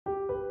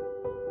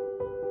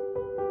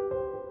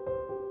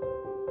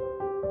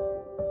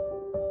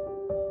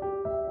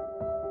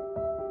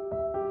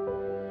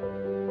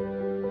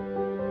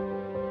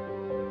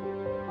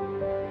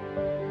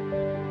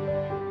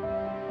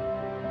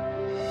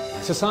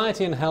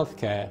Society and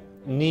healthcare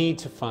need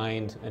to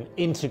find an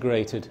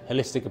integrated,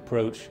 holistic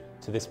approach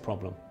to this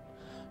problem.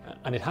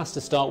 And it has to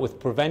start with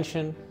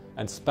prevention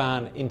and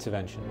span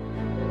intervention.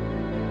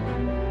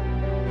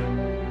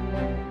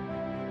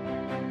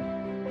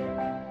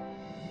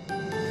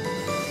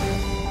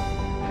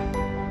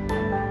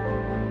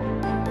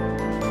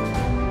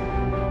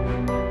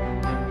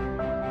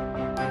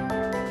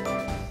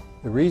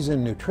 The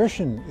reason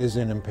nutrition is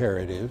an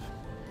imperative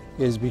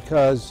is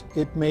because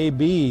it may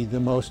be the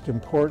most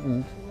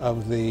important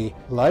of the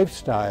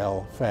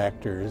lifestyle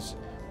factors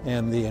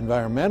and the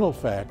environmental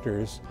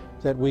factors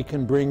that we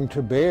can bring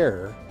to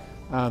bear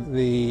on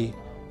the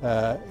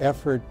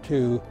effort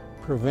to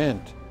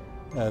prevent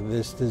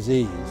this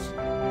disease.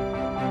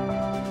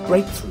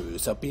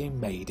 Breakthroughs are being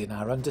made in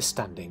our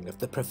understanding of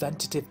the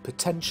preventative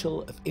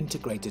potential of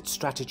integrated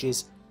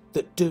strategies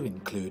that do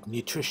include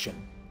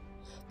nutrition.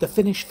 The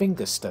Finnish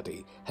finger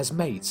study has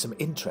made some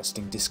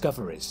interesting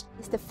discoveries.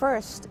 It's the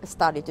first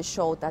study to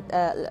show that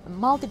a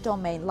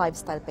multi-domain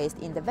lifestyle-based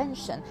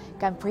intervention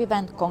can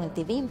prevent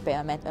cognitive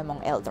impairment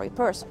among elderly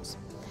persons.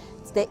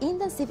 The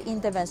intensive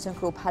intervention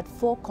group had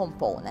 4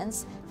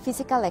 components: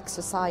 physical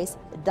exercise,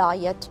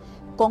 diet,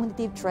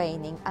 cognitive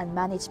training and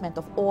management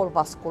of all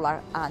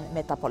vascular and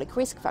metabolic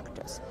risk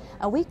factors.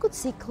 And we could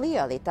see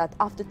clearly that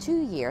after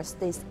 2 years,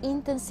 this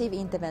intensive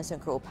intervention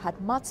group had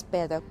much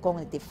better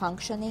cognitive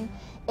functioning,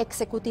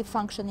 executive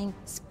functioning,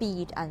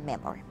 speed and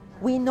memory.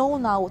 We know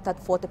now that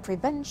for the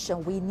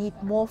prevention we need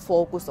more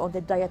focus on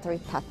the dietary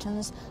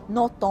patterns,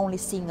 not only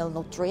single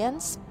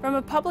nutrients. From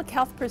a public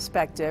health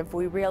perspective,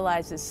 we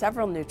realize that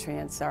several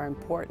nutrients are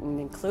important,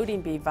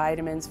 including B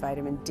vitamins,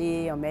 vitamin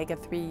D,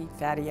 omega-3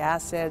 fatty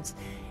acids,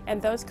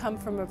 and those come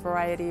from a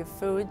variety of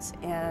foods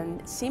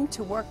and seem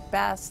to work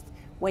best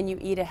when you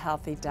eat a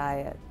healthy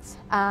diet.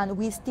 And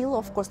we still,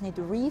 of course, need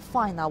to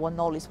refine our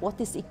knowledge what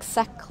is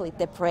exactly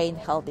the brain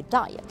healthy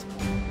diet.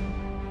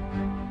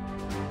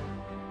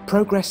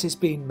 Progress is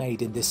being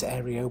made in this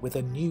area with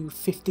a new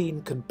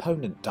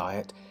 15-component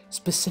diet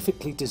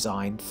specifically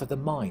designed for the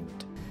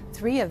mind.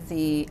 3 of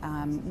the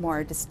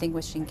more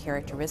distinguishing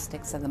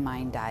characteristics of the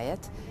mind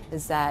diet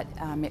is that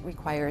it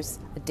requires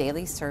a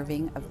daily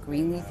serving of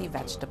green leafy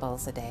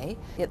vegetables a day,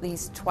 at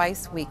least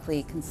twice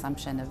weekly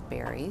consumption of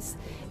berries,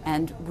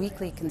 and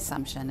weekly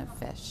consumption of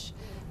fish.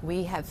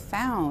 We have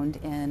found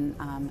in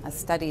a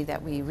study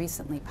that we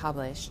recently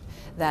published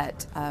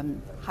that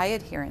high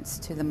adherence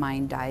to the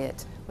mind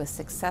diet was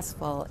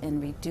successful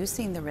in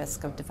reducing the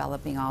risk of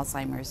developing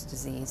Alzheimer's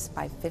disease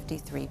by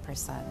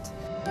 53%.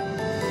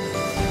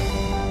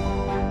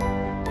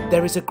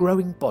 There is a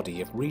growing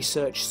body of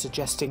research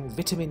suggesting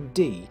vitamin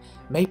D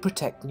may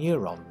protect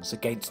neurons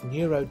against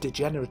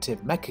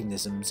neurodegenerative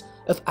mechanisms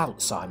of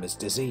Alzheimer's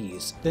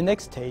disease. The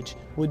next stage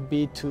would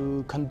be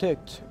to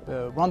conduct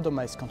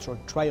randomized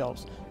controlled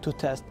trials to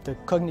test the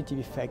cognitive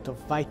effect of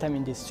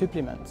vitamin D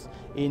supplements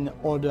in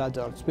older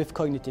adults with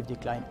cognitive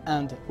decline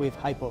and with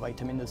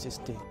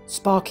hypovitaminosis D.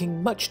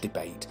 Sparking much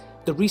debate,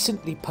 the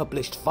recently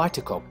published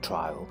VitaCog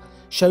trial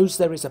shows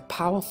there is a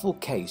powerful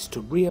case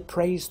to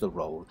reappraise the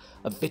role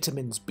of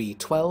vitamins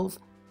B12,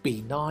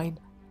 B9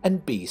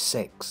 and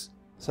B6.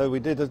 So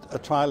we did a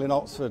trial in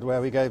Oxford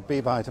where we gave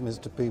B vitamins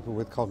to people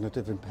with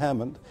cognitive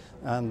impairment,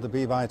 and the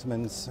B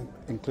vitamins,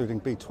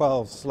 including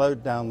B12,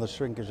 slowed down the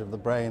shrinkage of the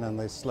brain and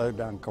they slowed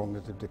down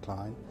cognitive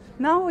decline.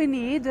 Now we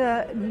need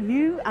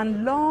new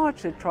and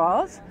larger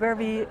trials where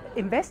we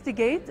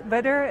investigate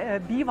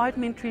whether B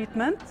vitamin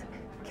treatment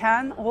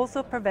can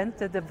also prevent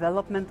the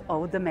development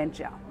of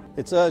dementia.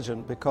 It's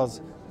urgent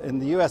because in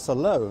the US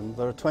alone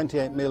there are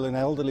 28 million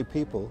elderly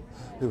people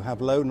who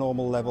have low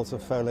normal levels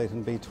of folate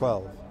and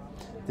B12.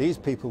 These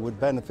people would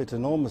benefit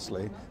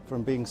enormously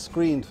from being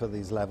screened for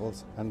these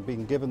levels and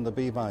being given the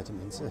B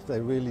vitamins if they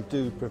really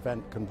do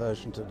prevent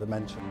conversion to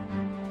dementia.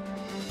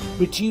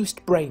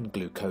 Reduced brain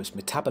glucose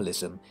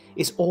metabolism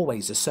is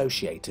always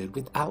associated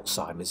with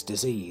Alzheimer's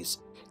disease.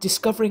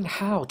 Discovering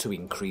how to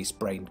increase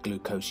brain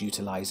glucose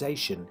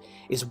utilization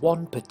is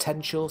one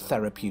potential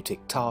therapeutic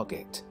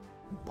target.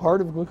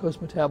 Part of glucose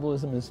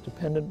metabolism is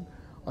dependent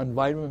on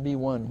vitamin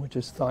B1, which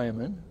is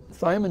thiamine.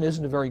 Thiamine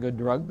isn't a very good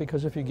drug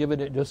because if you give it,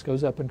 it just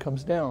goes up and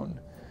comes down.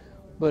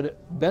 But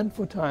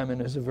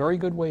benfotiamine is a very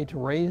good way to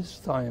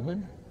raise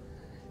thiamine.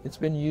 It's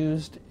been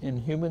used in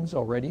humans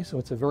already, so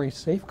it's a very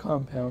safe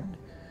compound.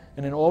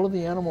 And in all of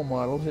the animal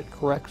models, it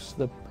corrects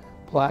the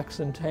plaques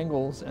and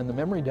tangles and the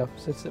memory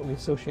deficits that we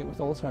associate with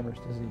Alzheimer's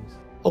disease.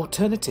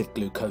 Alternative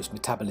glucose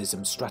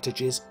metabolism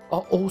strategies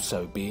are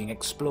also being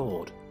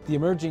explored. The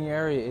emerging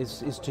area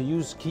is to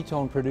use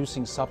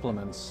ketone-producing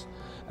supplements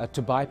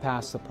to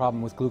bypass the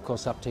problem with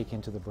glucose uptake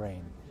into the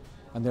brain.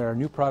 And there are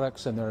new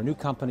products and there are new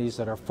companies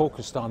that are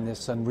focused on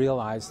this and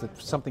realize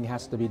that something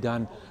has to be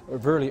done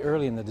very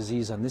early in the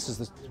disease, and this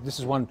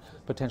is one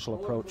potential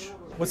approach.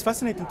 What's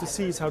fascinating to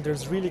see is how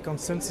there's really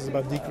consensus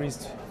about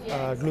decreased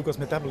glucose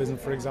metabolism,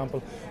 for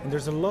example, and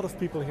there's a lot of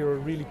people here who are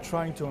really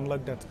trying to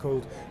unlock that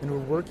code, and we're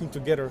working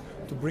together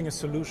to bring a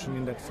solution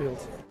in that field.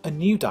 A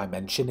new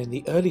dimension in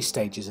the early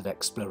stages of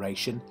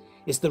exploration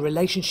is the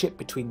relationship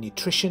between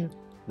nutrition,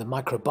 the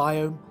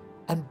microbiome,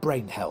 and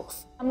brain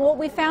health. What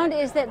we found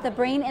is that the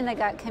brain and the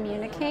gut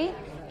communicate,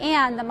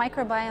 and the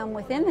microbiome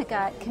within the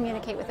gut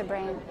communicate with the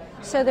brain.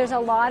 So there's a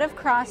lot of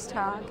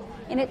crosstalk,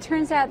 and it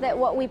turns out that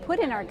what we put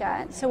in our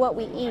gut, so what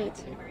we eat,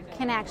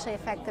 can actually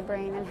affect the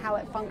brain and how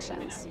it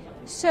functions.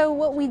 So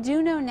what we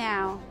do know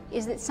now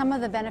is that some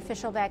of the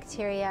beneficial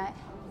bacteria,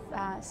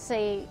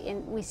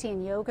 we see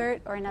in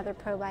yogurt or in other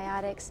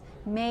probiotics,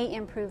 may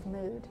improve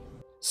mood.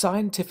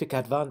 Scientific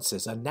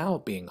advances are now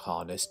being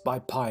harnessed by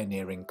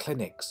pioneering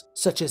clinics,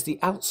 such as the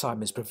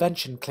Alzheimer's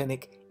Prevention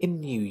Clinic in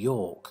New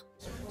York.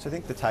 So I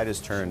think the tide has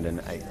turned,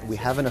 and we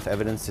have enough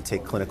evidence to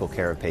take clinical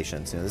care of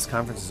patients. This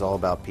conference is all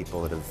about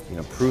people that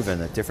have proven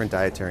that different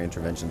dietary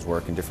interventions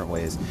work in different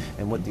ways.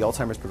 And what the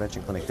Alzheimer's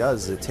Prevention Clinic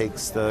does is it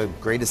takes the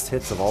greatest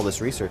hits of all this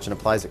research and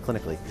applies it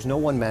clinically. There's no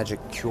one magic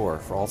cure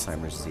for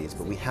Alzheimer's disease,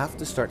 but we have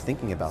to start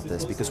thinking about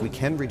this because we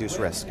can reduce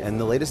risk. And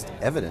the latest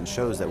evidence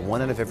shows that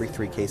 1 out of every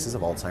 3 cases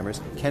of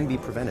Alzheimer's can be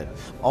prevented.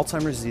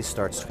 Alzheimer's disease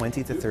starts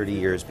 20 to 30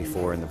 years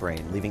before in the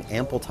brain, leaving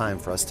ample time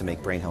for us to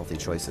make brain healthy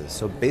choices.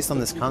 So based on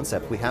this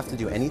concept, we have to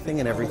do anything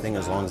and everything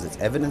as long as it's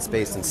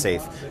evidence-based and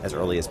safe as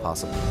early as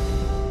possible.